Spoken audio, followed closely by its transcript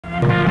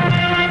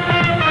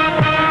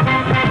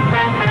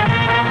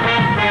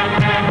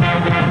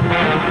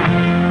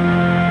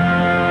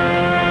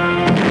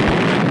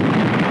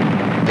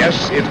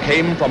Yes, it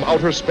came from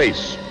outer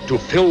space to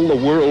fill the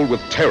world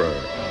with terror,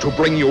 to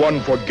bring you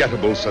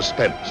unforgettable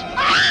suspense.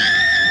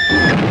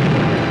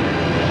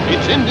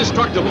 It's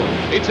indestructible.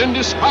 It's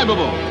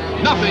indescribable.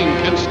 Nothing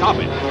can stop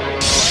it.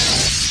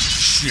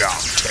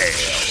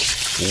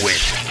 Shocktails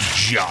with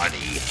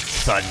Johnny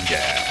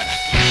Thunder.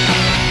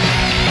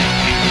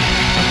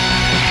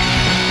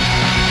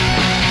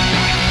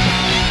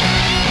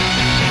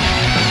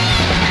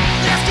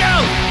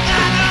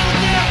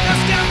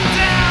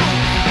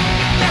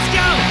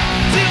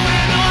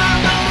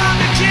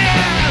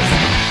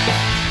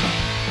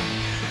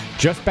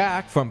 Just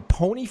back from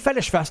Pony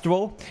Fetish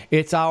Festival,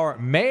 it's our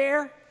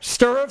Mayor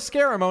Stir of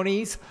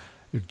Ceremonies,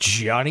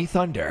 Johnny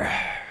Thunder.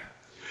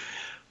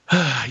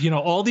 You know,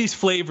 all these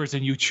flavors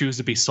and you choose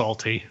to be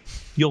salty.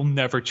 You'll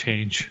never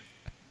change.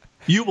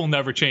 You will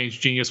never change,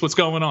 genius. What's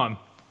going on?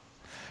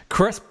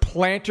 Chris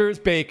Planters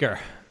Baker.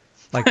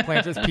 Like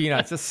Planters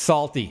Peanuts, just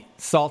salty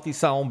son of a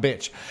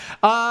bitch.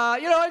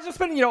 I've just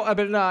been, I've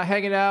been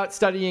hanging out,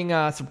 studying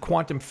some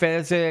quantum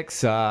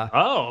physics.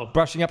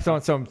 Brushing up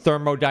on some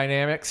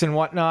thermodynamics and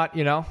whatnot.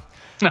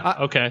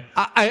 Okay.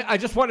 I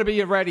just want to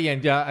be ready,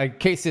 and in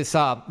case this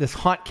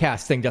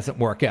Hauntcast thing doesn't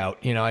work out,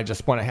 I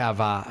just want to have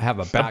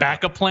a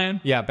backup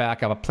plan. Yeah,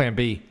 backup, a plan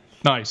B.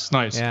 Nice.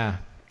 Yeah.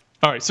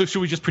 All right. So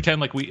should we just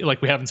pretend like we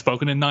haven't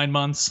spoken in 9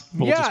 months?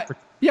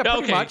 Yeah,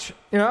 pretty much.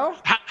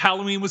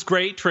 Halloween was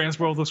great.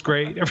 Transworld was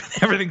great.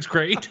 Everything's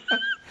great.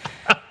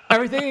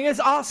 Everything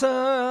is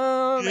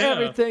awesome. Yeah.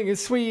 Everything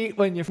is sweet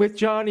when you're with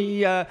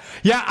Johnny. But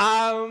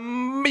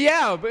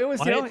it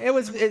was,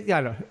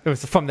 it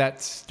was from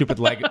that stupid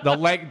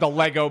the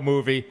Lego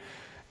movie.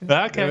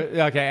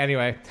 Okay.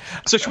 Anyway,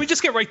 so should we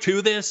just get right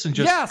to this and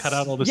just cut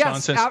out all this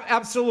nonsense? Yes,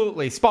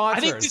 absolutely.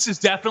 Sponsors. I think this is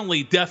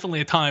definitely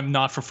a time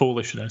not for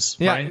foolishness.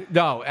 Yeah. Right?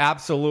 No,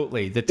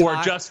 absolutely. Or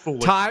just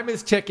foolishness. Time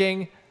is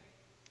ticking.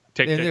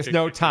 There's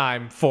no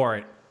time for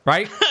it,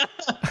 right?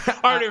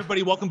 All right,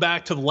 everybody, welcome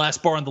back to the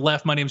Last Bar on the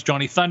Left. My name's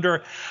Johnny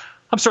Thunder.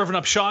 I'm serving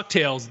up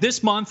Shocktails.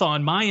 This month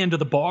on my end of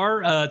the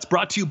bar, it's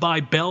brought to you by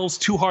Bell's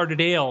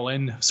Two-Hearted Ale.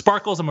 And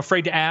Sparkles, I'm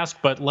afraid to ask,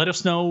 but let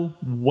us know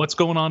what's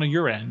going on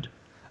your end.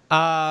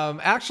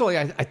 Actually,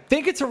 I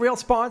think it's a real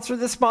sponsor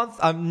this month.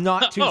 I am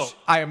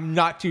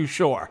not too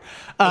sure.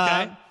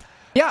 Okay.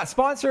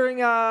 Sponsoring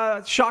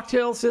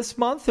Shocktails this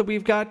month.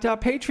 We've got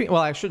Patreon.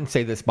 Well, I shouldn't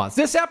say this month.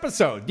 This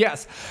episode,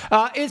 yes,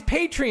 is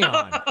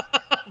Patreon.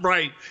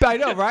 Right. I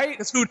know, right?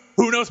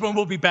 Who knows when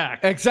we'll be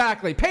back?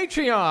 Exactly.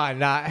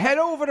 Patreon. Head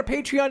over to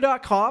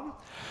patreon.com.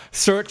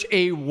 Search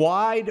a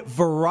wide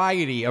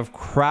variety of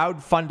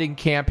crowdfunding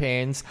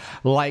campaigns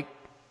like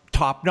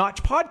Top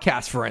Notch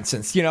Podcast, for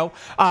instance. You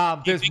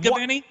think of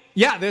any?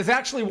 Yeah, there's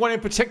actually one in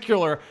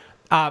particular.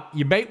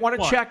 You might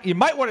want to check. You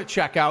might want to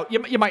check out.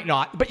 You might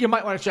not, but you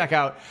might want to check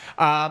out.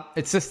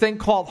 It's this thing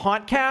called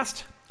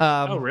Hauntcast.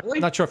 Oh,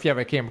 really? Not sure if you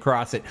ever came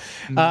across it.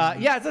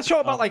 It's a show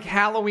about like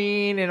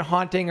Halloween and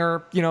haunting,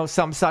 or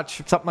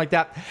something like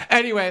that.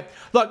 Anyway,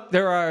 look,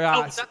 there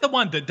are. Is that the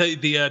one that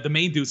the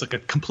main dude's like a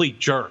complete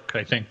jerk?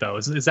 I think though.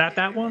 Is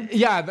that one?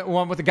 Yeah, the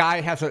one with the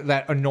guy has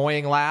that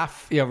annoying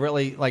laugh.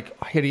 Really like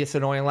hideous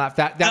annoying laugh.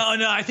 No,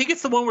 I think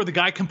it's the one where the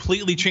guy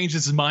completely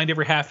changes his mind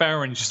every half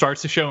hour and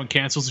starts the show and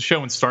cancels the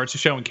show and starts the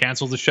show and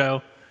cancels the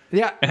show.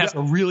 Yeah, and has a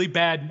really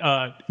bad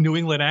New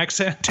England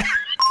accent.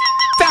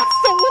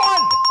 That's the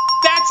one.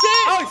 That's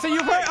it.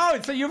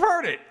 So you've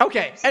heard it.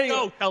 Okay. Anyway.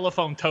 No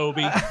telephone,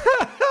 Toby.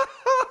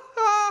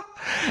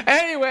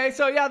 Anyway,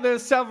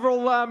 there's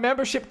several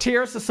membership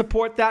tiers to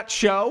support that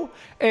show,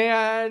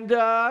 and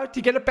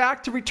to get it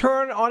back to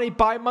return on a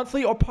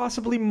bi-monthly or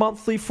possibly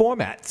monthly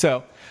format.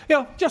 So,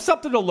 just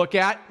something to look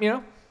at.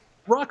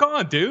 Rock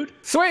on, dude.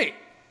 Sweet.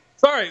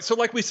 All right, so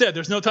like we said,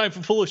 there's no time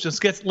for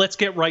foolishness. Let's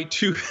get right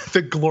to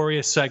the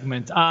glorious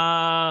segment.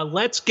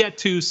 Let's get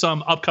to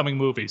some upcoming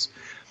movies.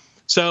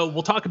 So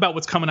we'll talk about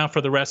what's coming out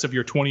for the rest of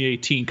your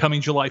 2018. Coming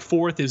July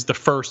 4th is The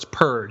First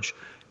Purge.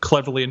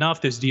 Cleverly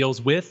enough, this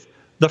deals with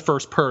The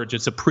First Purge.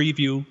 It's a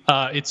preview.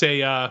 It's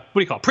a,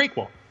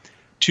 prequel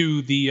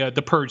to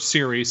the Purge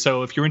series.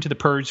 So if you're into the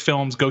Purge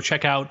films, go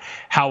check out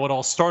how it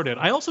all started.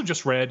 I also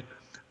just read,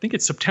 I think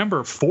it's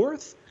September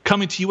 4th,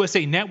 coming to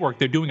USA Network.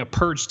 They're doing a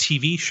Purge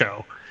TV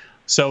show.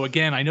 So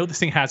again, I know this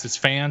thing has its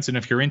fans, and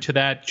if you're into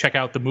that, check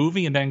out the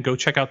movie and then go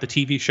check out the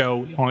TV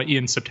show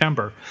in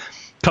September.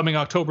 Coming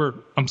August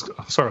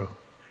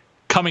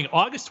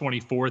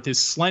 24th is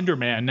Slender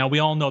Man. Now, we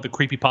all know the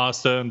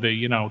creepypasta and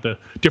the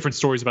different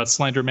stories about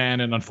Slender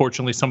Man, and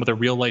unfortunately some of the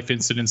real life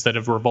incidents that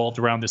have revolved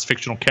around this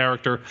fictional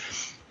character.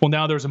 Well,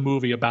 now there's a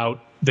movie about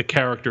the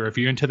character. If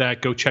you're into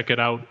that, go check it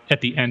out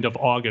at the end of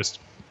August.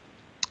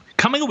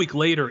 Coming a week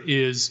later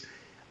is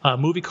a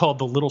movie called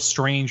The Little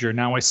Stranger.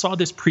 Now, I saw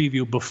this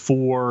preview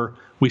before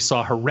we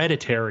saw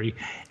Hereditary,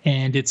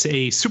 and it's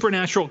a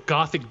supernatural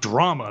gothic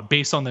drama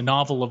based on the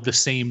novel of the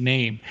same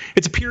name.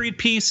 It's a period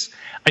piece.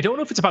 I don't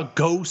know if it's about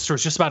ghosts or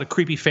it's just about a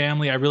creepy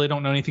family. I really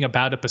don't know anything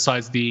about it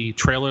besides the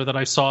trailer that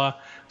I saw.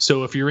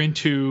 So if you're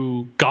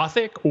into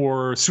gothic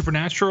or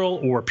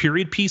supernatural or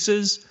period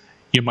pieces,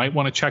 you might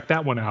want to check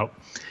that one out.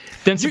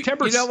 Then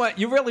September. You know what?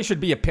 You really should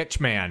be a pitch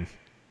man.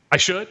 I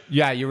should?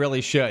 Yeah, you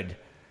really should.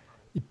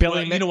 Billy,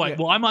 well, you know what?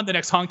 Well, I'm on the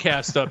next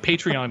Hauntcast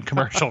Patreon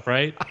commercial,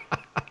 right?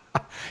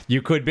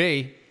 You could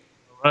be.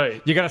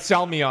 Right. You got to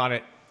sell me on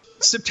it.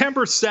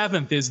 September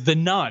 7th is The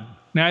Nun.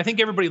 Now, I think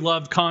everybody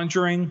loved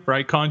Conjuring,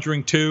 right?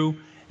 Conjuring 2.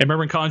 And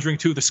remember in Conjuring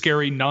 2, the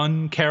scary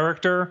nun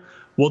character?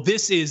 Well,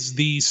 this is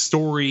the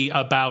story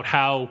about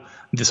how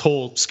this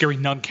whole scary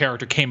nun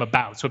character came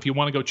about. So if you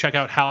want to go check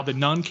out how The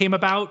Nun came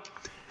about,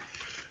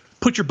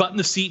 put your butt in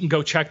the seat and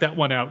go check that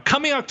one out.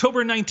 Coming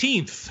October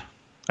 19th,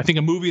 I think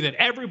a movie that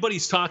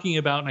everybody's talking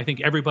about and I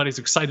think everybody's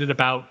excited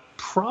about,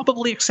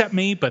 probably except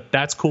me, but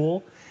that's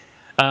cool.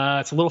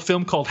 It's a little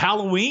film called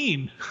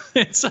Halloween.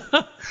 It's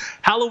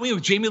Halloween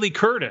with Jamie Lee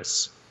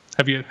Curtis.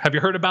 Have you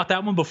heard about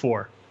that one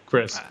before,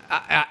 Chris?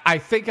 I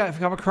think I've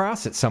come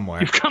across it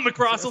somewhere. You've come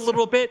across a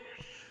little bit.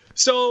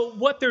 So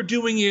what they're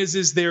doing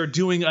is they're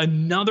doing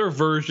another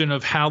version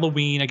of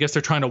Halloween. I guess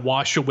they're trying to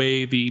wash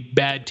away the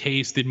bad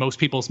taste in most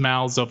people's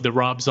mouths of the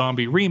Rob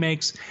Zombie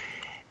remakes.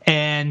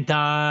 And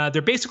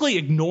they're basically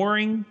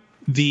ignoring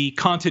the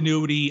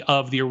continuity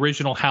of the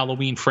original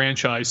Halloween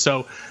franchise.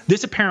 So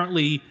this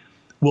apparently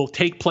will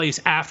take place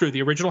after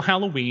the original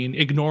Halloween,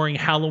 ignoring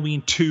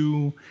Halloween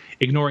 2,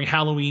 ignoring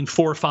Halloween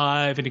 4,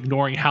 5, and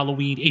ignoring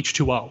Halloween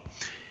H2O.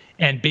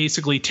 And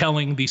basically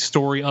telling the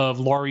story of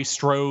Laurie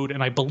Strode,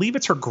 and I believe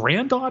it's her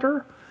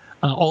granddaughter,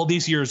 all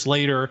these years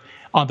later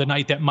on the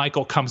night that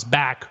Michael comes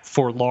back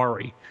for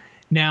Laurie.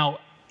 Now,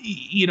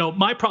 you know,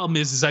 my problem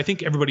is I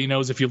think everybody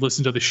knows if you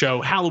listen to the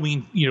show,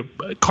 Halloween, you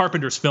know,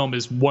 Carpenter's film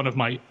is one of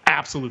my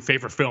absolute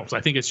favorite films.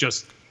 I think it's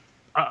just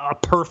a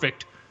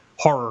perfect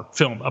horror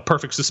film, a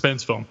perfect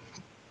suspense film.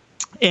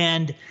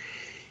 And,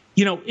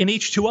 you know, in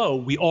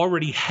H2O, we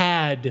already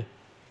had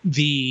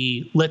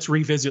the let's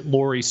revisit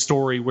Laurie's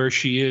story where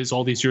she is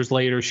all these years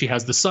later. She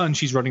has the son.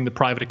 She's running the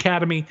private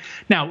academy.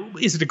 Now,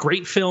 is it a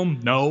great film?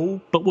 No.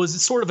 But was it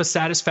sort of a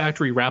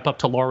satisfactory wrap up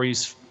to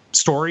Laurie's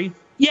story?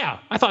 Yeah,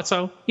 I thought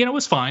so. You know, it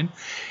was fine.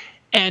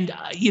 And,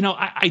 you know,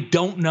 I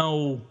don't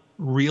know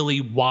really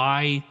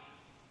why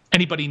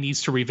anybody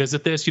needs to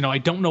revisit this. You know, I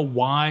don't know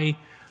why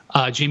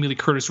Jamie Lee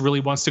Curtis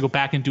really wants to go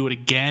back and do it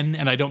again.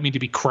 And I don't mean to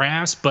be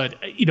crass, but,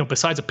 you know,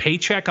 besides a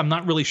paycheck, I'm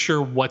not really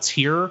sure what's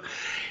here.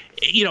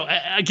 You know,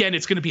 again,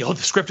 it's going to be, oh,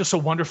 the script is so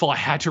wonderful. I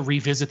had to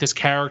revisit this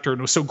character, and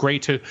it was so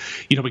great to,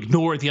 you know,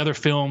 ignore the other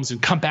films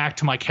and come back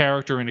to my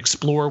character and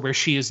explore where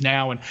she is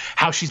now and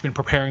how she's been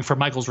preparing for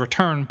Michael's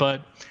return.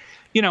 But,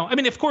 you know, I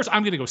mean, of course,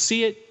 I'm going to go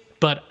see it,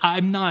 but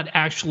I'm not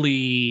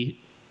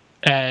actually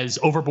as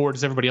overboard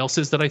as everybody else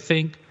is that I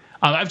think.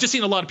 I've just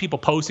seen a lot of people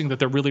posting that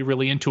they're really,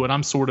 really into it.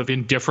 I'm sort of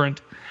indifferent.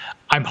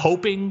 I'm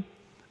hoping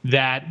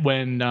that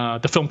when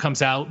the film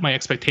comes out, my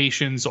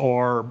expectations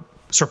are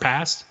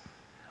surpassed.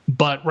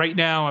 But right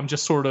now, I'm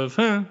just sort of,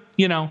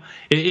 you know,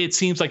 it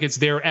seems like it's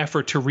their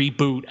effort to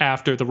reboot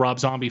after the Rob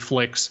Zombie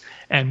flicks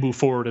and move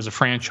forward as a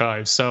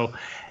franchise. So,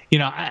 you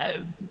know,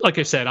 like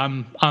I said,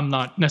 I'm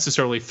not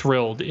necessarily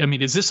thrilled. I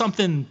mean, is this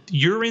something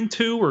you're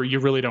into, or you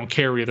really don't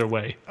care either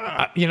way?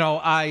 You know,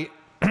 I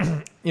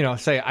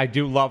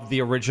do love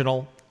the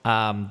original.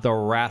 The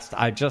rest,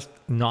 I just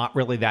not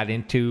really that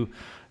into.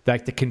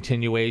 Like the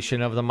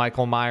continuation of the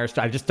Michael Myers.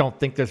 I just don't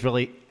think there's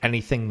really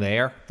anything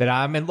there that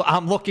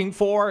I'm looking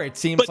for. It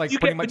seems like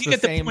pretty much the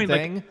same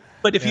thing. Like,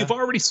 but if you've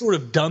already sort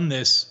of done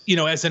this, you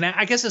know, as an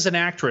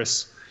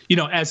actress, you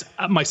know, as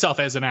myself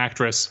as an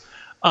actress,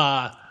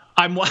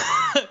 I'm,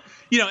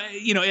 you know,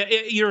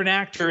 you're an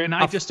actor, and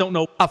I just don't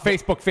know. A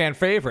Facebook fan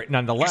favorite,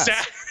 nonetheless.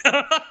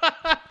 Exactly.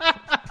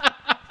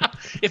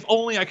 If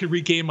only I could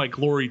regain my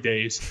glory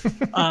days.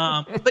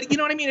 But you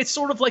know what I mean? It's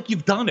sort of like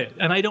you've done it,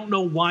 and I don't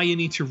know why you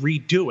need to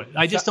redo it.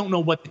 I just don't know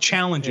what the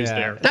challenge is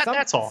there.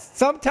 That's all.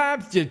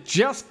 Sometimes you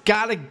just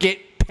got to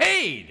get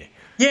paid.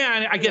 Yeah,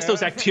 and I guess those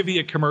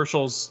Activia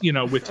commercials, you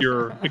know, with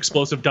your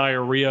explosive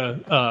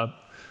diarrhea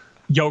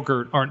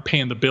yogurt aren't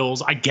paying the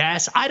bills, I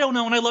guess. I don't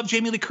know. And I love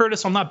Jamie Lee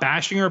Curtis. I'm not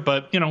bashing her,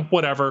 but, you know,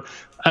 whatever.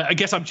 I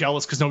guess I'm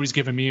jealous because nobody's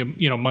giving me,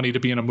 you know, money to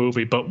be in a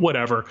movie, but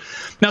whatever.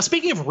 Now,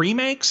 speaking of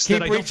remakes,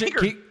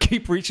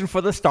 keep reaching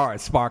for the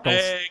stars, Sparkles.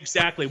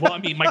 Exactly. Well, I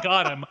mean, my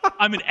God,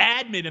 I'm an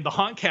admin in the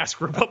Hauntcast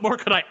group. What more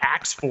could I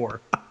ask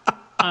for?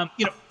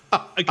 You know,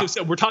 like I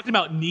said, we're talking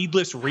about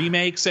needless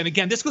remakes. And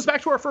again, this goes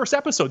back to our first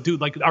episode, dude,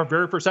 like our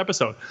very first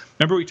episode.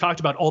 Remember we talked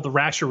about all the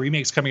rasher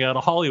remakes coming out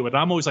of Hollywood.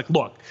 And I'm always like,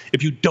 look,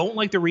 if you don't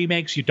like the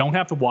remakes, you don't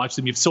have to watch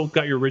them. You've still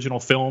got your original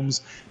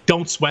films.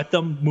 Don't sweat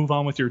them. Move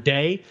on with your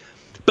day.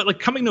 But like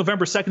coming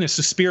November 2nd is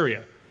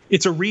Suspiria.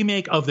 It's a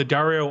remake of the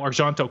Dario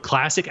Argento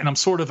classic. And I'm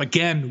sort of,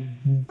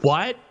 again,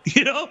 what?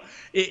 You know,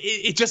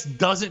 it just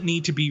doesn't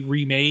need to be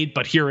remade,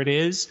 but here it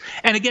is.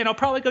 And again, I'll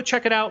probably go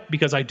check it out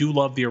because I do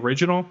love the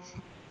original.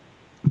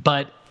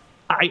 But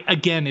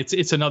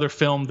it's another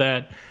film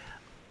that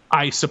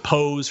I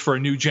suppose for a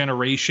new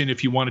generation,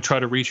 if you want to try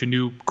to reach a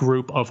new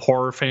group of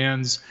horror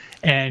fans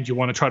and you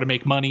want to try to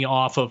make money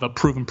off of a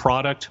proven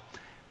product,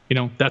 you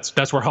know,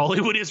 that's where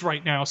Hollywood is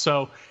right now.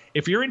 So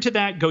if you're into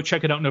that, go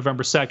check it out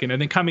November 2nd.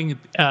 And then coming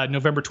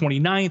November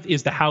 29th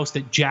is The House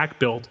That Jack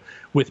Built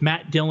with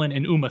Matt Dillon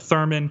and Uma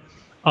Thurman.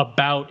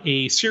 about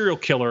a serial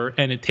killer,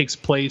 and it takes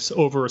place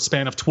over a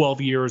span of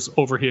 12 years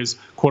over his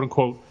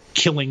quote-unquote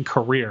killing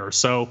career.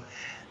 So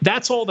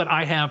that's all that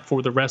I have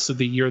for the rest of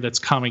the year that's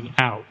coming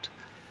out.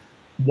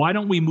 Why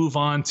don't we move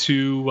on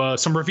to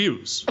some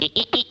reviews?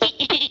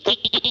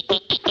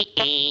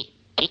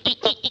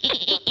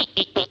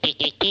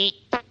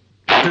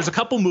 There's a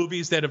couple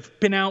movies that have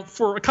been out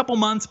for a couple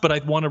months, but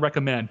I'd want to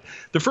recommend.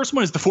 The first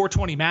one is the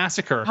 420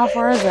 Massacre. How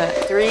far is it?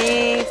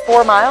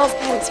 3-4 miles?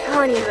 I'm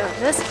telling you,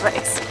 this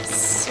place is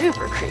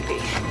super creepy.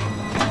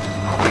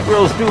 What you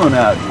girls doing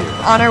out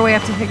here? On our way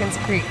up to Higgins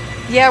Creek.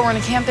 Yeah, we're gonna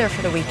camp there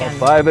for the weekend.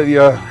 5 of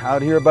you are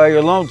out here by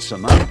your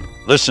lonesome, huh?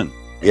 Listen,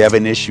 we have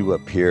an issue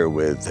up here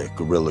with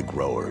guerrilla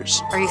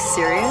growers. Are you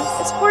serious?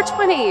 It's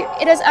 420.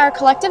 It is our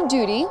collective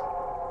duty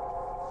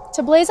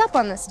to blaze up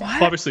on this day.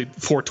 Obviously,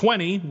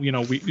 420,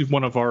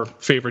 one of our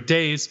favorite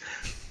days.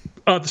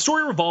 The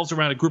story revolves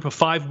around a group of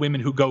 5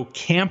 women who go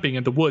camping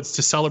in the woods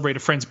to celebrate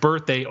a friend's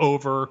birthday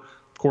over,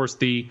 of course,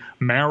 the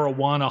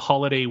marijuana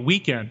holiday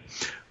weekend.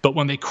 But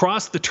when they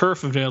cross the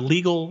turf of an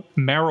illegal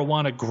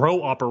marijuana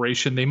grow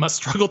operation, they must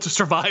struggle to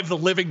survive the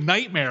living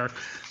nightmare.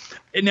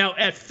 And now,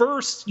 at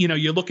first,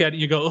 you look at it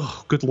and you go,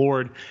 oh, good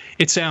Lord,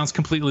 it sounds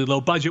completely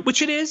low budget,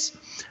 which it is.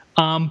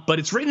 But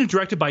it's written and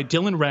directed by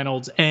Dylan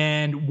Reynolds,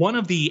 and one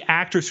of the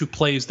actors who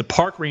plays the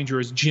park ranger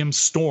is Jim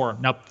Storm.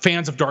 Now,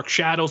 fans of Dark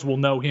Shadows will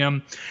know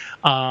him.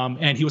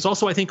 And he was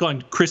also, I think,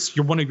 on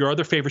one of your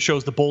other favorite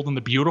shows, The Bold and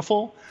the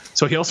Beautiful.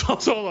 So he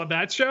also on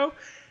that show.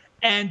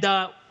 And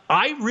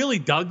I really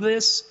dug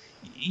this.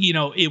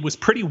 It was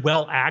pretty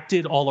well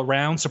acted all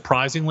around,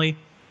 surprisingly.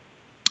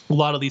 A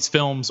lot of these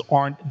films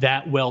aren't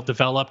that well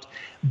developed,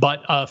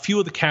 but a few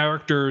of the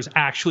characters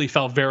actually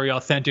felt very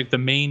authentic. The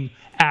main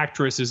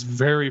actress is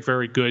very,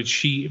 very good.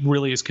 She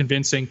really is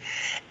convincing.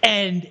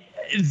 And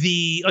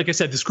like I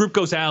said, this group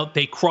goes out,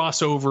 they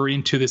cross over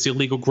into this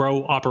illegal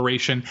grow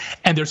operation,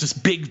 and there's this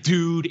big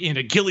dude in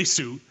a ghillie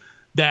suit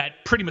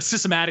that pretty much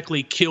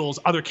systematically kills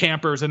other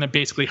campers and then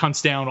basically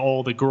hunts down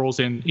all the girls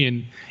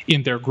in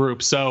their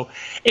group. So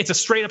it's a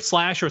straight up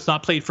slasher. It's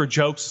not played for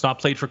jokes. It's not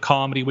played for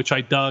comedy, which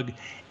I dug.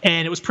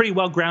 And it was pretty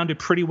well grounded,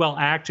 pretty well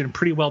acted, and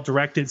pretty well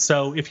directed.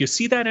 So if you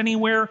see that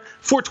anywhere,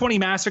 420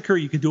 Massacre,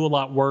 you could do a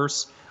lot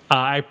worse.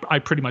 I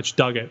pretty much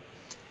dug it.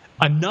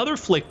 Another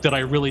flick that I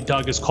really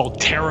dug is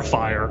called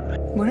Terrifier.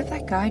 What if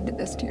that guy did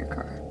this to your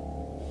car?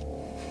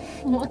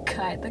 What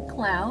guy? The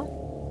clown?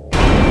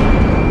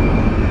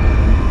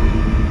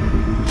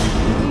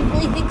 You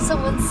really think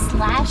someone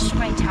slashed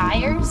my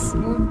tires?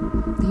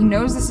 Well, he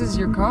knows this is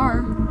your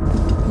car.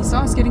 He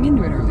saw us getting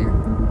into it earlier.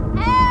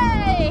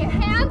 Hey,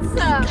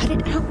 handsome! Cut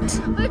it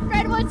out. My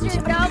friend wants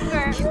your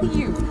number. Kill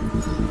you.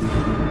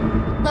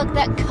 Look,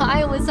 that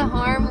guy was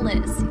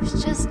harmless. He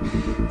was just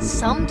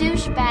some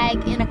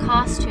douchebag in a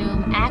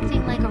costume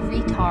acting like a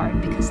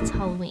retard because it's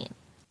Halloween.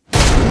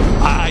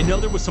 I know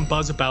there was some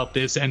buzz about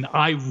this, and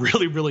I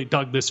really, really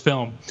dug this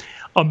film.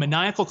 A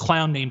maniacal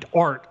clown named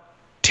Art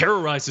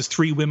terrorizes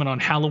 3 women on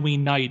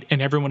Halloween night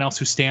and everyone else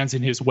who stands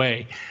in his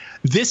way.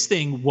 This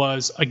thing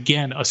was,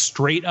 again, a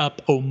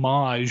straight-up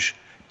homage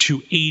to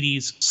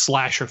 80s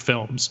slasher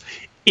films.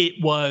 It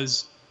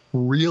was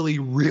really,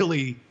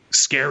 really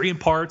scary in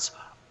parts.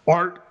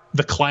 Art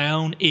the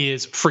clown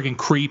is friggin'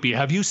 creepy.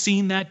 Have you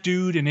seen that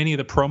dude in any of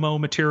the promo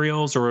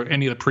materials or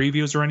any of the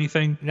previews or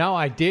anything? No,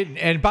 I didn't.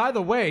 And by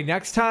the way,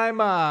 next time,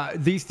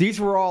 these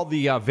were all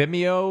the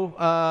Vimeo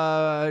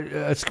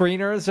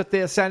screeners that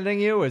they're sending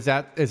you. Is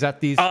that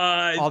these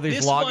all these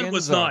this logins? This one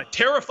was not.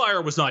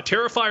 Terrifier was not.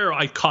 Terrifier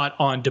I caught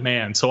on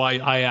demand, so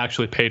I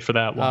actually paid for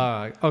that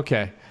one.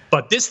 Okay.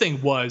 But this thing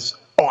was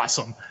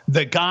awesome.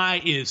 The guy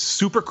is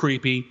super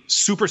creepy,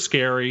 super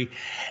scary.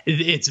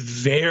 It's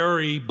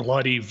very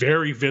bloody,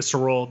 very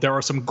visceral. There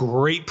are some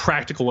great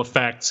practical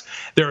effects.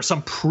 There are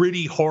some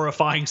pretty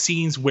horrifying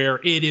scenes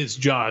where it is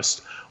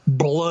just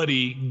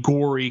bloody,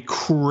 gory,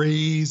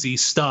 crazy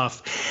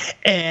stuff.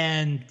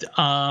 And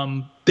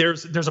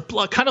there's a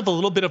kind of a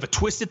little bit of a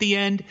twist at the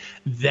end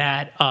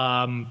that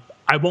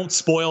I won't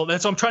spoil.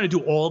 That's I'm trying to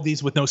do all of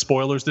these with no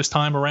spoilers this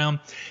time around.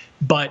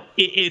 But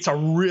it's a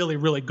really,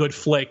 really good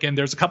flick. And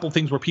there's a couple of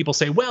things where people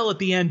say, well, at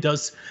the end,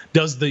 does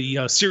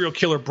the serial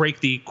killer break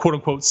the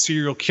quote-unquote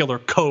serial killer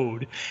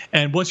code?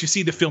 And once you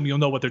see the film, you'll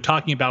know what they're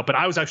talking about. But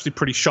I was actually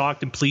pretty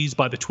shocked and pleased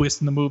by the twist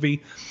in the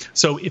movie.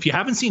 So if you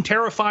haven't seen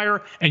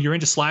Terrifier and you're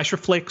into slasher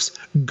flicks,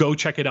 go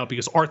check it out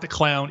because Art the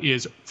Clown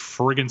is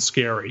friggin'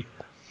 scary.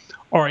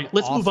 All right,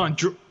 let's move on.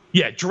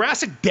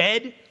 Jurassic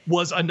Dead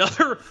was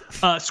another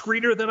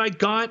screener that I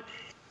got.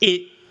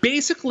 It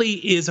basically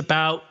is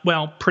about,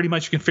 well, pretty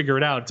much you can figure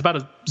it out. It's about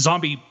a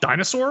zombie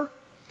dinosaur.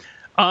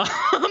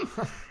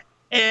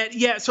 And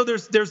yeah, so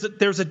there's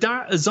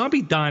a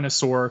zombie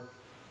dinosaur,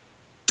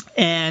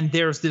 and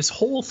there's this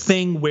whole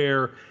thing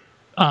where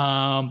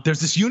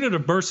there's this unit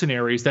of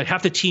mercenaries that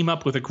have to team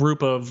up with a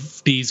group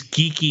of these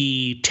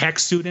geeky tech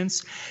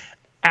students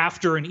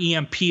after an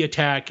EMP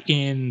attack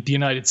in the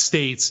United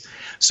States.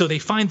 So they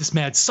find this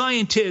mad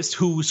scientist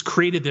who's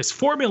created this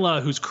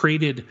formula, who's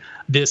created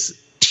this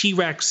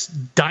T-Rex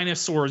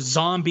dinosaur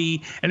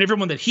zombie, and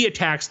everyone that he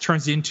attacks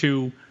turns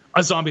into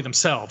a zombie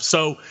themselves.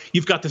 So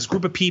you've got this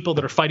group of people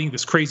that are fighting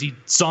this crazy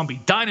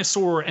zombie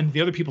dinosaur, and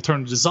the other people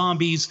turn into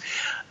zombies.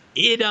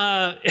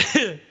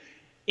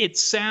 It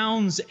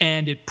sounds,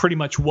 and it pretty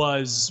much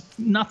was,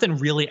 nothing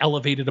really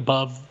elevated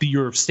above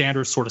your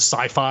standard sort of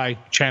sci-fi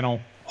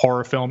channel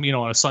horror film,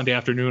 on a Sunday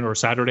afternoon or a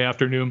Saturday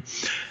afternoon.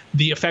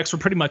 The effects were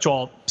pretty much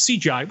all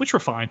CGI, which were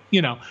fine,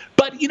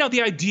 But,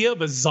 the idea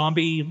of a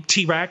zombie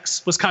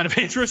T-Rex was kind of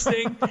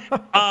interesting.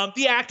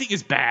 The acting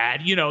is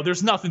bad.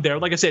 There's nothing there.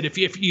 Like I said,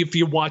 if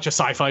you watch a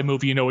sci-fi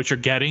movie, you know what you're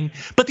getting.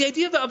 But the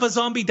idea of a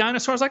zombie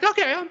dinosaur, I was like,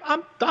 okay,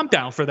 I'm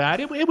down for that.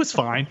 It was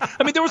fine.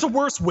 I mean, there was a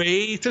worse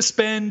way to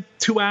spend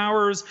 2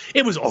 hours.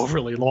 It was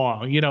overly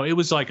long. It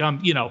was like,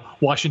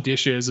 washing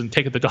dishes and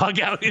taking the dog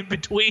out in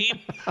between.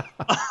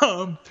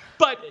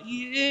 But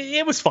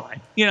it was fine.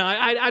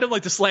 I don't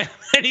like to slam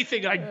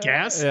anything, I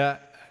guess. Yeah.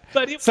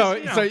 But it was, so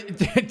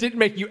it didn't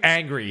make you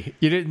angry.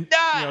 You didn't.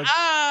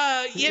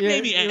 It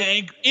made me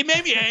angry. It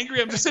made me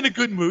angry. I'm just in a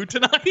good mood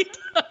tonight.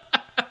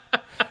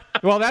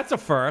 Well, that's a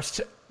first.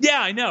 Yeah,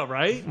 I know,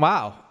 right?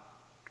 Wow.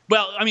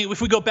 Well, I mean,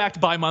 if we go back to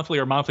bi-monthly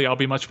or monthly, I'll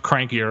be much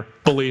crankier.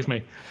 Believe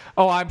me.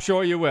 Oh, I'm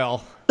sure you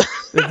will.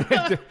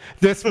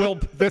 This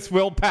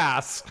will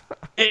pass.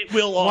 It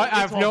will.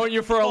 I've known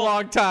you for a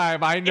long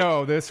time. I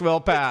know this will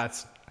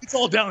pass. It's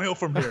all downhill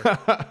from here.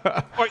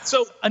 All right,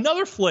 so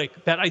another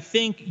flick that I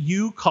think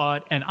you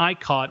caught and I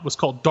caught was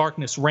called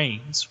Darkness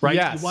Reigns, right?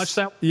 Yes. You watched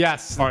that?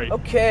 Yes. All right.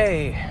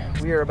 Okay,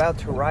 we are about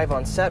to arrive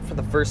on set for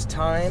the first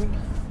time.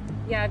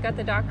 Yeah, I got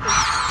the doctor.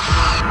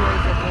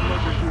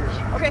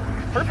 Okay,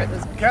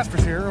 perfect.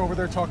 Casper's here, over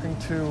there talking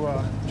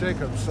to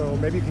Jacob, so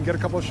maybe you can get a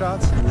couple of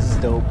shots? This is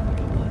dope.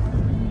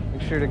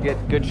 Make sure to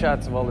get good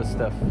shots of all this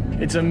stuff.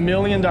 It's $1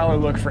 million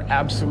look for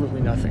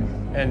absolutely nothing.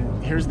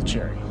 And here's the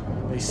cherry.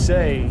 They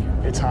say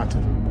it's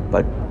haunted.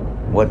 But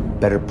what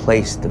better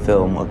place to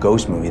film a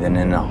ghost movie than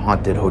in a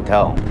haunted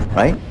hotel,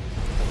 right?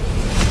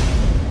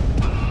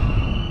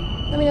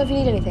 Let me know if you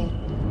need anything.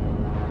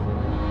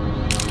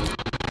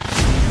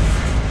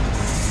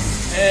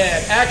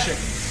 And action.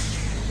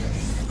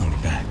 I'll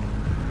be back.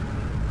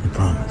 I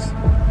promise.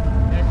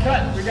 And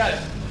cut. We got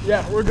it.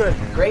 Yeah, we're good.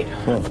 Great.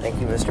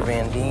 Thank you, Mr.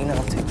 Van Deen.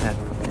 I'll take that.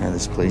 Yeah,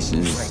 this place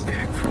is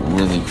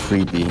really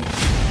creepy.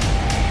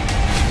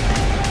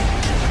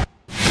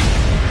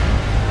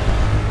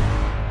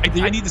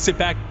 I need to sit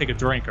back and take a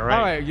drink, all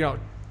right? All right,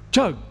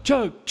 chug,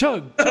 chug,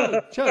 chug,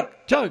 chug, chug,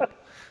 chug.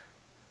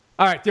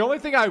 All right, the only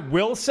thing I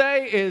will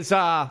say is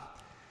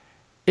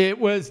it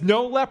was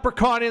no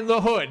Leprechaun in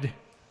the Hood.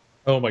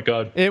 Oh, my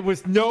God. It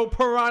was no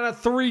Piranha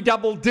 3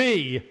 Double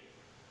D.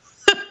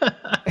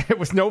 It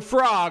was no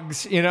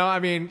frogs, I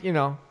mean,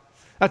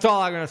 that's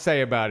all I'm going to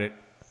say about it.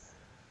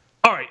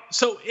 All right,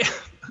 so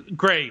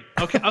great.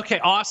 Okay,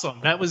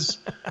 awesome. That was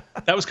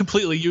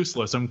completely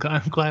useless. I'm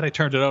glad I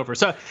turned it over.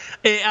 So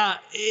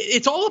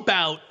it's all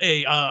about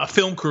a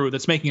film crew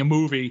that's making a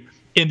movie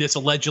in this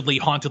allegedly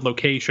haunted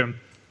location,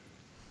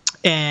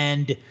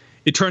 and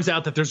it turns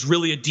out that there's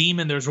really a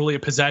demon, there's really a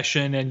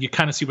possession, and you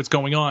kind of see what's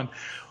going on.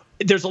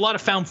 There's a lot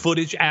of found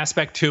footage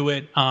aspect to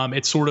it.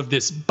 It's sort of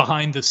this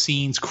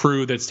behind-the-scenes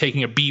crew that's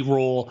taking a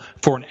B-roll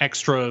for an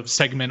extra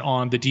segment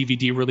on the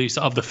DVD release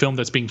of the film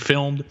that's being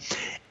filmed.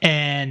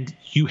 And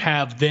you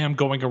have them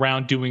going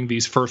around doing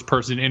these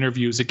first-person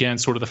interviews, again,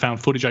 sort of the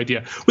found footage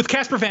idea, with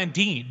Casper Van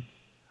Dien,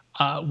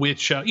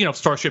 which,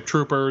 Starship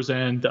Troopers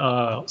and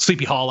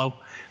Sleepy Hollow.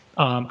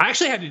 I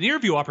actually had an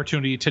interview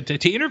opportunity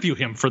to interview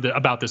him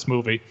about this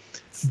movie,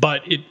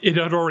 but it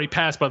had already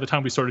passed by the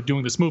time we started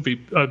doing this movie,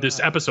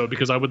 this episode,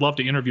 because I would love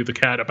to interview the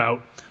cat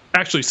about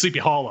actually Sleepy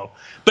Hollow.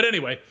 But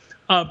anyway,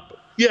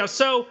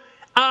 so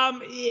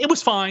it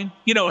was fine.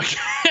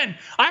 Again,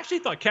 I actually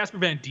thought Casper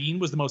Van Dien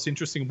was the most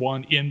interesting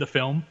one in the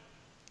film,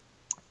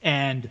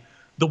 and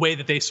the way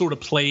that they sort of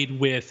played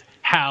with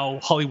how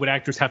Hollywood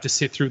actors have to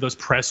sit through those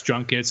press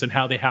junkets and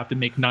how they have to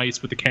make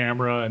nice with the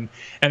camera and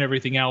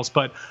everything else.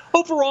 But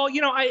overall,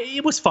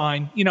 it was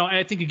fine.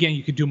 I think, again,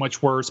 you could do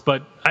much worse,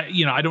 but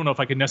I don't know if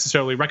I could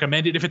necessarily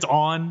recommend it. If it's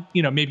on,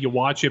 maybe you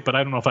watch it, but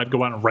I don't know if I'd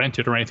go out and rent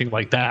it or anything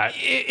like that.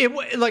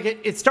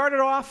 It started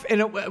off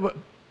and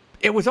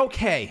it was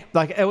okay.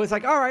 It was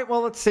like, all right,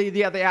 well, let's see.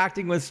 The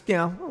acting was,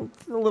 a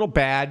little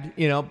bad,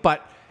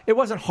 but it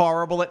wasn't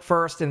horrible at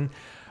first. And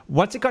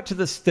once it got to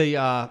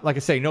like I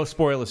say, no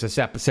spoilers this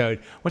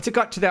episode. Once it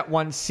got to that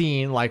one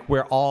scene,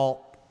 where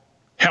all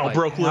hell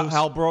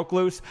broke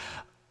loose,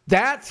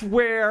 that's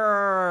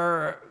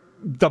where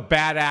the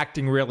bad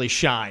acting really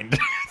shined.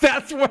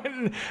 That's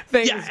when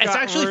things got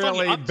actually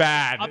really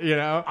bad.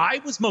 I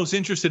was most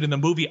interested in the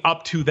movie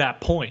up to that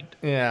point.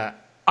 Yeah.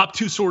 Up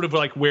to sort of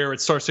where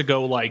it starts to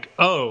go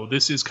oh,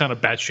 this is kind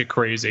of batshit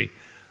crazy.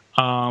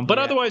 But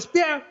otherwise,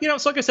 so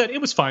like I said, it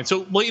was fine.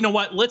 So, well, you know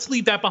what? Let's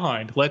leave that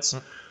behind. Let's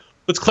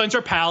cleanse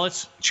our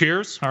palates.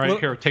 Cheers. All right,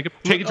 here, take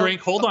a drink.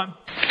 Hold on.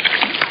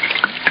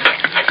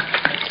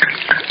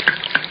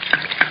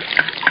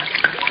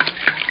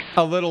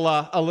 A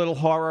little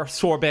horror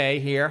sorbet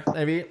here,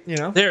 maybe.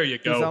 There you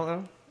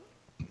go.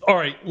 All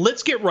right,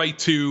 let's get right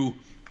to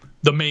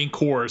the main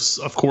course,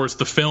 of course,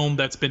 the film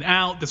that's been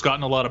out, that's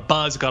gotten a lot of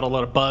buzz, got a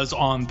lot of buzz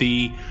on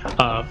the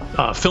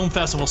film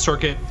festival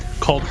circuit,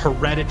 called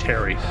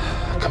Hereditary.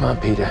 Come on,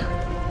 Peter.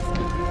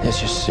 It's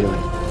just soon.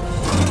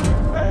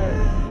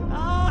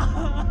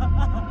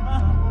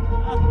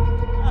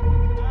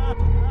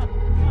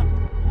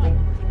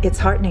 It's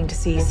heartening to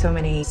see so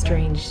many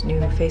strange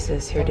new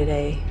faces here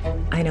today.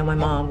 I know my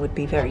mom would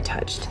be very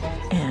touched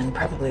and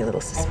probably a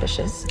little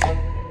suspicious.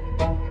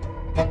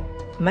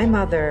 My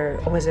mother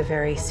was a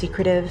very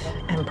secretive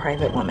and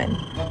private woman.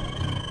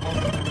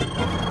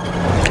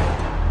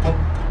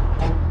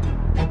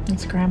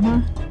 It's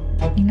Grandma.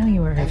 You know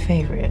you were her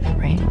favorite,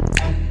 right?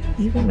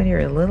 Even when you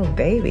were a little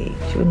baby,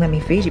 she wouldn't let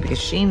me feed you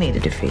because she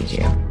needed to feed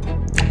you.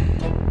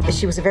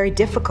 She was a very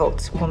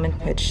difficult woman,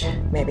 which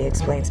maybe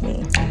explains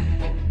me.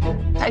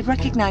 I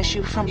recognize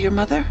you from your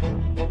mother.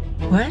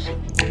 What?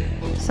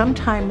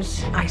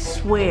 Sometimes I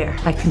swear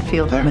I can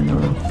feel them in the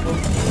room.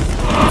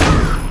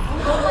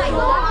 Oh my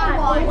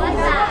God! What's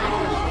that?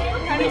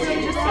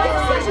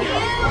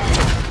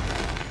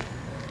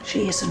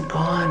 She isn't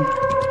gone.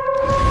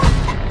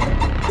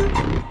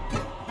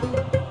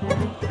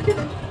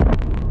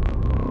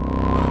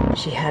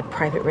 She had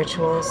private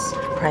rituals,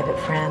 private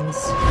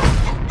friends.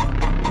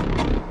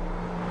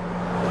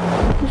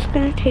 Who's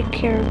gonna take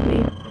care of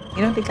me?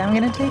 You don't think I'm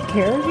gonna take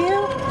care of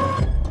you?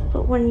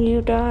 But when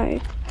you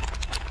die.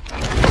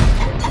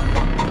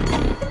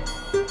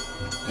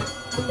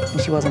 And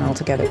she wasn't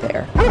altogether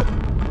there.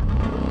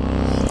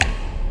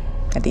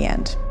 At the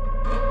end.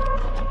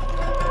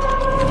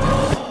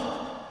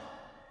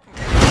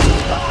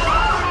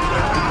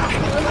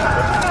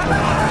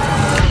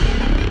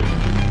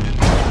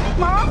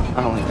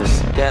 I don't like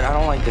this. Dad, I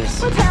don't like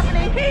this. What's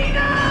happening? Peter!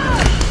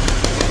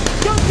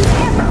 Don't you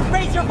ever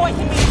raise your voice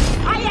at me!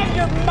 I am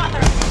your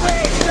mother!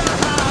 Please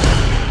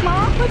stop!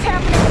 Mom, what's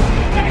happening?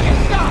 Make it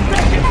stop!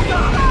 Make it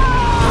stop!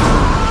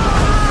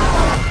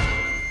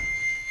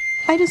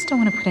 I just don't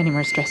want to put any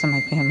more stress on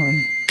my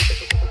family.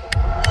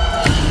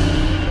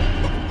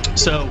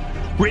 So,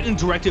 written and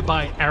directed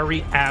by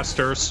Ari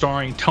Aster,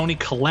 starring Toni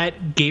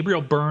Collette,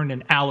 Gabriel Byrne,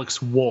 and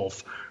Alex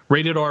Wolff.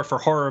 Rated R for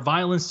horror,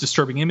 violence,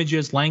 disturbing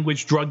images,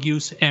 language, drug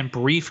use, and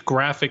brief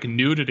graphic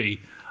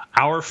nudity.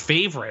 Our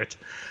favorite.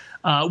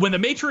 When the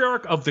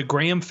matriarch of the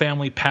Graham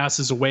family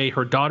passes away,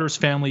 her daughter's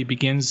family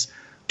begins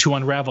to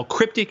unravel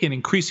cryptic and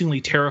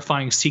increasingly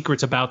terrifying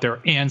secrets about their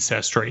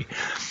ancestry.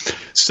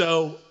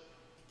 So,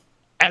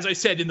 as I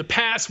said, in the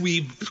past,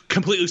 we've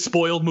completely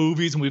spoiled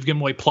movies and we've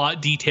given away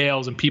plot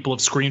details and people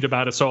have screamed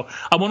about it. So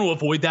I want to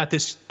avoid that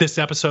this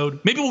episode.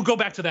 Maybe we'll go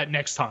back to that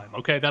next time.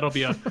 Okay, that'll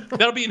be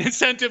an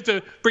incentive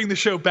to bring the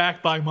show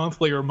back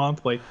bi-monthly.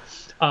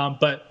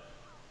 But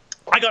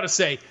I gotta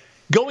say,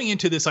 going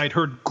into this, I'd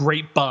heard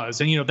great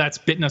buzz, and that's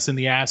bitten us in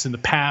the ass in the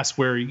past,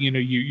 where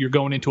you're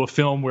going into a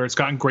film where it's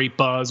gotten great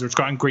buzz or it's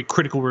gotten great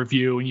critical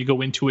review, and you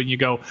go into it and you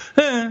go,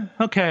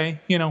 okay,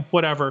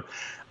 whatever.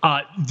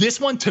 This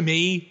one to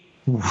me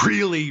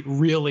really,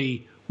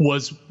 really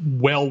was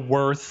well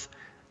worth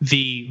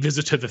the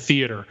visit to the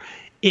theater.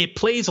 It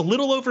plays a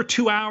little over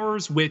 2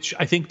 hours, which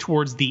I think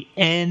towards the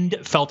end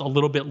felt a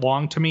little bit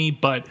long to me.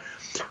 But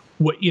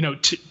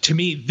to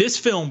me, this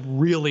film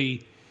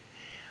really,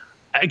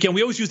 again,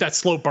 we always use that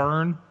slow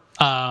burn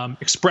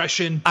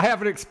expression. I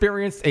haven't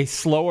experienced a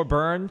slower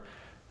burn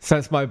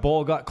since my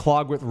bowl got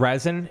clogged with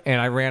resin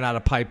and I ran out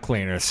of pipe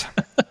cleaners.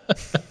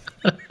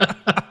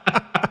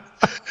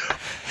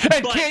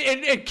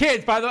 And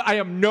kids, by the way, I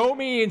am no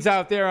means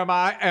out there am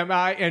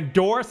I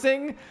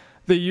endorsing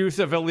the use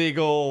of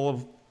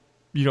illegal,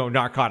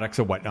 narcotics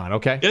or whatnot.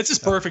 Okay, this is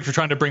perfect for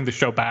trying to bring the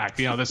show back.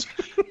 This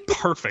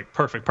perfect.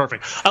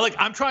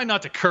 I'm trying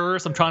not to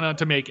curse. I'm trying not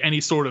to make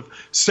any sort of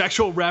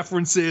sexual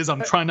references.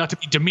 I'm trying not to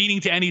be demeaning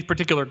to any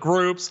particular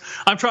groups.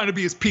 I'm trying to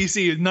be as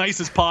PC and nice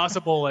as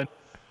possible. And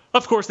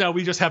of course, now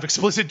we just have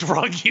explicit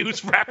drug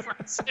use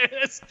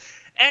references.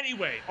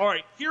 Anyway, all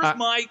right.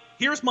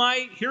 Here's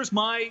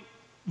my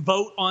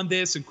vote on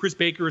this, and Chris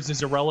Baker's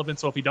is irrelevant,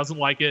 so if he doesn't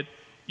like it,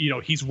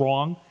 he's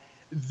wrong.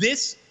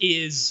 This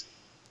is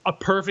a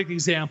perfect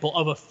example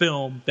of a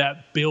film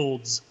that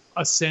builds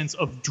a sense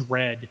of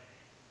dread,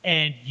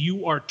 and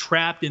you are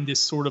trapped in this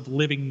sort of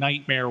living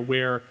nightmare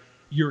where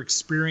you're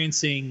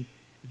experiencing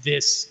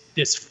this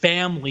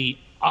family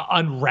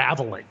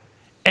unraveling.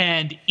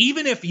 And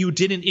even if you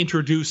didn't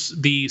introduce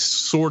the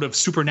sort of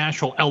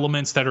supernatural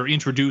elements that are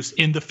introduced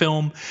in the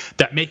film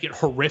that make it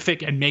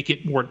horrific and make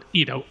it more,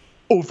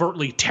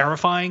 overtly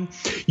terrifying,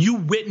 you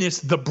witness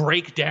the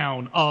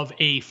breakdown of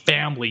a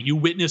family. You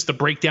witness the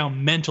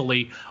breakdown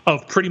mentally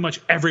of pretty much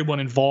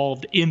everyone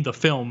involved in the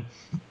film.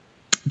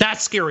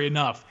 That's scary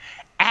enough.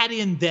 Add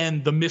in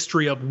then the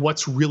mystery of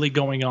what's really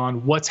going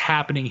on, what's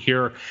happening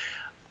here.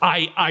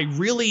 I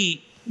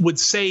really would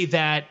say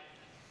that,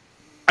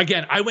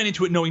 again, I went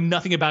into it knowing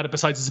nothing about it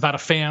besides it's about a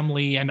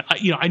family, and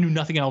I knew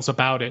nothing else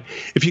about it.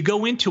 If you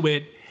go into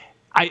it,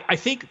 I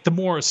think the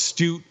more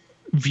astute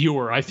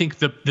viewer, I think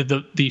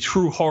the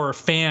true horror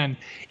fan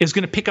is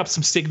going to pick up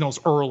some signals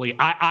early.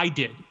 I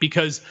did,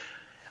 because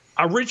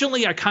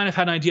originally I kind of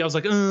had an idea. I was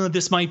like,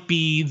 this might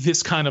be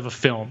this kind of a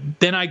film.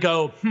 Then I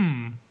go,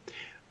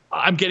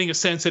 I'm getting a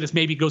sense that it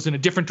maybe goes in a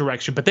different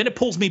direction. But then it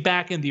pulls me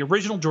back in the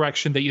original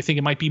direction that you think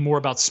it might be more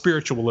about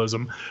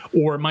spiritualism,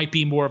 or it might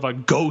be more of a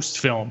ghost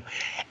film.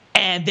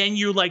 And then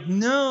you're like,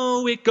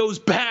 no, it goes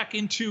back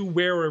into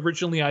where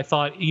originally I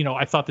thought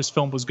this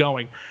film was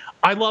going.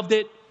 I loved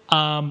it.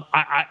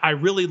 I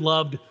really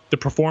loved the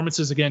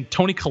performances. Again,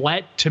 Toni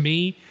Collette, to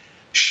me,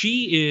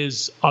 she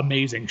is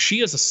amazing.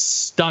 She is a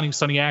stunning,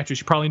 stunning actress.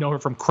 You probably know her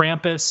from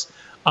Krampus.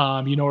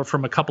 You know her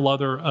from a couple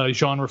other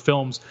genre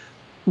films.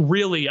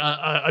 Really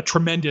a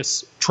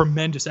tremendous,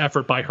 tremendous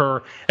effort by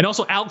her. And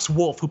also Alex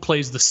Wolff, who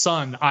plays the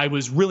son, I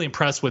was really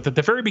impressed with. At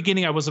the very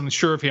beginning, I wasn't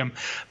sure of him.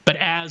 But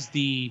as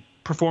the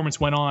performance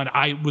went on,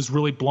 I was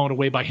really blown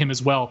away by him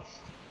as well.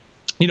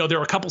 You know, there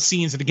are a couple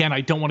scenes, and again,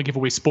 I don't want to give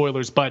away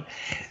spoilers, but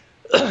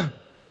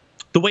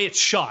the way it's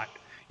shot,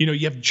 you know,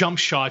 you have jump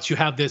shots, you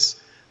have this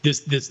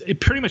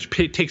it pretty much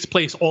takes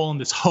place all in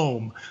this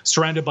home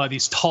surrounded by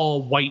these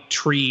tall white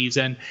trees,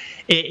 and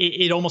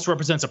it almost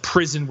represents a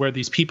prison where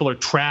these people are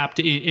trapped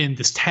in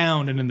this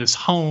town and in this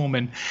home,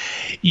 and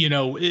you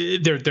know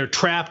they're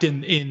trapped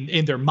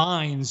in their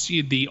minds.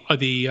 The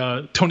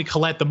Toni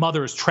Collette, the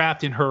mother, is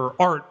trapped in her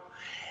art.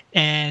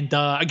 And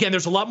again,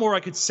 there's a lot more I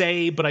could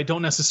say, but I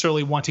don't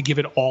necessarily want to give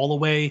it all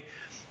away.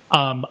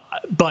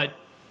 But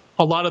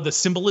a lot of the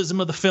symbolism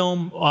of the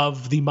film,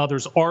 of the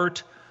mother's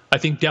art, I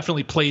think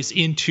definitely plays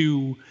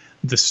into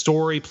the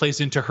story,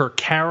 plays into her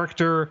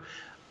character.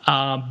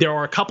 There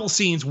are a couple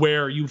scenes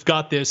where you've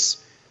got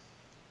this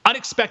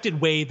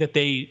unexpected way that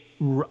they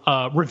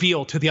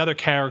reveal to the other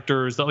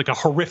characters that like a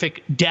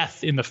horrific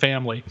death in the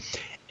family.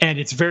 And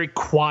it's very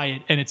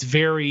quiet and it's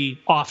very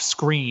off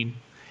screen.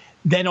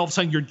 Then all of a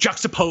sudden you're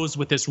juxtaposed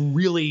with this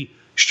really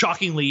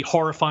shockingly,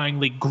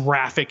 horrifyingly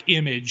graphic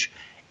image.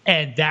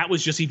 And that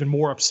was just even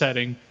more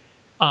upsetting.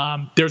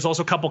 There's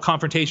also a couple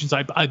confrontations.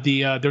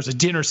 There's a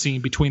dinner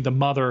scene between the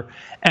mother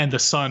and the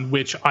son,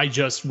 which I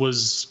just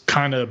was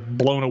kind of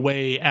blown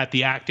away at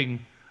the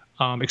acting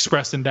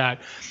expressed in that.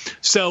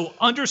 So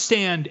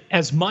understand,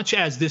 as much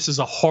as this is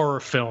a horror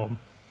film,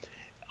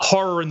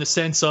 horror in the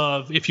sense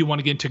of if you want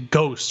to get into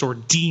ghosts or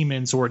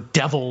demons or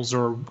devils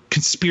or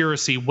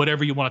conspiracy,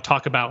 whatever you want to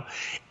talk about,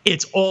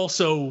 it's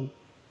also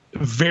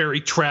very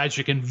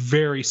tragic and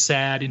very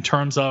sad in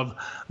terms of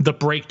the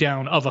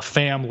breakdown of a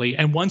family.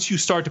 And once you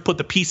start to put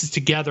the pieces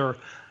together,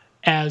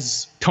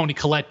 as Toni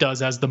Collette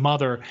does as the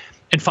mother,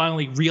 and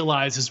finally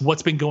realizes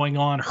what's been going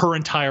on her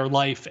entire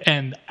life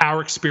and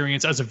our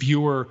experience as a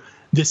viewer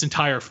this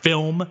entire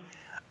film,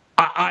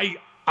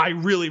 I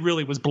really,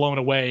 really was blown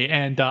away.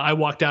 And I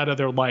walked out of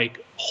there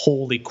like,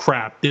 holy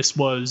crap, this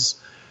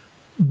was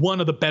one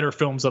of the better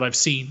films that I've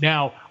seen.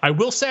 Now, I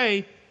will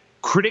say,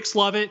 critics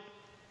love it.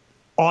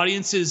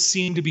 Audiences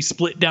seem to be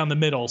split down the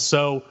middle.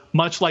 So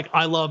much like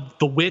I love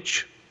The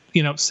Witch,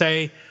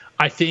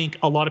 I think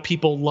a lot of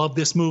people love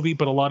this movie,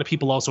 but a lot of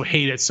people also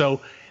hate it. So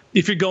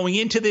if you're going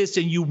into this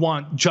and you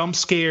want jump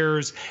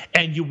scares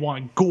and you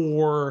want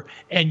gore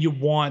and you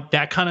want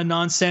that kind of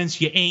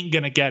nonsense, you ain't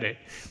going to get it.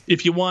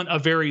 If you want a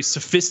very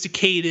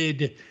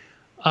sophisticated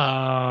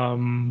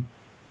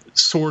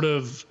sort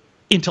of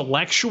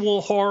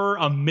intellectual horror,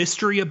 a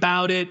mystery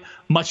about it,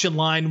 much in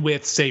line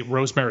with, say,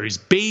 Rosemary's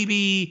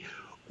Baby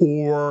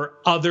or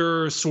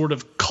other sort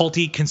of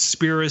culty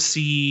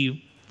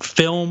conspiracy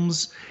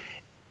films,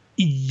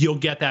 you'll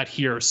get that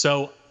here.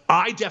 So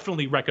I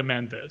definitely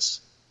recommend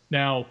this.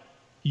 Now,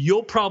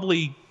 you'll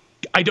probably,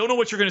 I don't know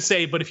what you're going to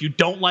say, but if you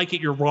don't like it,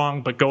 you're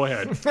wrong, but go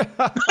ahead.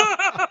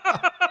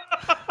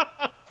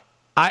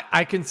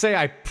 I can say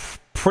I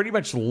pretty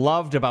much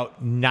loved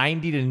about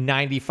 90 to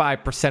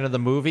 95% of the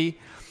movie.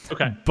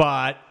 Okay.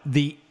 But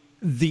the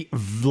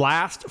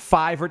last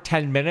 5 or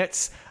 10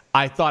 minutes,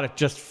 I thought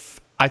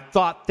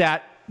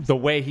that the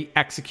way he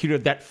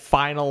executed that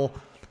final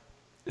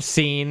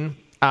scene,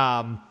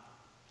 I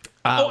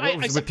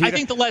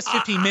think the last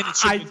 15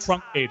 minutes should be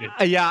truncated.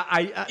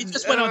 It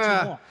just went on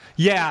too long.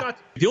 Yeah.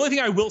 The only thing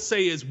I will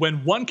say is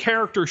when one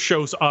character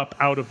shows up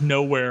out of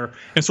nowhere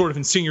and sort of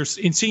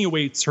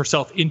insinuates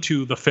herself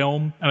into the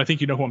film, and I think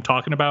you know who I'm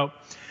talking about,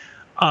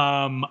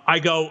 I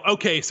go,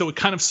 okay, so it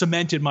kind of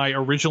cemented my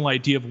original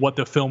idea of what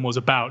the film was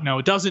about. Now,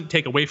 it doesn't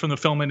take away from the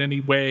film in any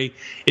way.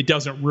 It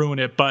doesn't ruin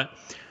it. But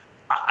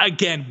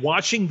again,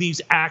 watching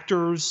these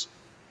actors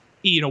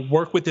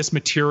work with this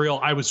material,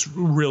 I was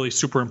really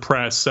super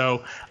impressed.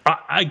 So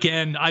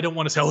again, I don't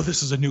want to say, oh,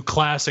 this is a new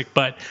classic,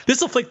 but this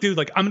is a flick, dude,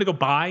 like I'm going to go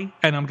buy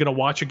and I'm going to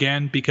watch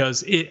again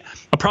because I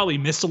probably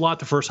missed a lot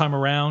the first time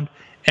around.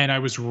 And I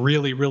was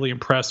really, really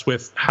impressed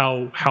with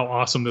how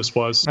awesome this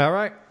was. All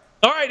right,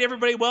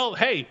 everybody. Well,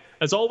 hey,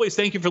 as always,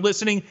 thank you for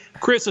listening.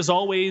 Chris, as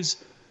always,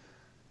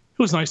 it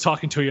was nice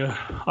talking to you,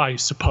 I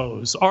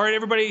suppose. All right,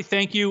 everybody.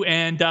 Thank you.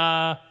 And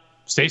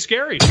stay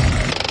scary.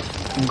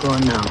 I'm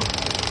going now.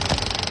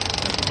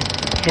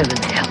 Heaven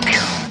help you.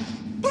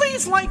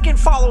 Please like and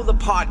follow the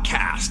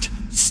podcast.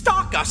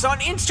 Stalk us on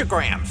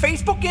Instagram,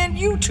 Facebook, and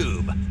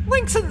YouTube.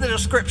 Links in the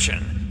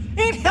description.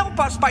 and help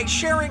us by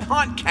sharing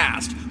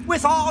Hauntcast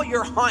with all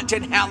your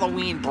haunted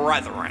Halloween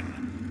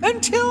brethren.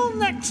 Until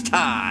next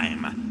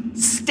time,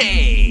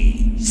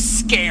 stay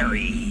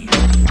scary.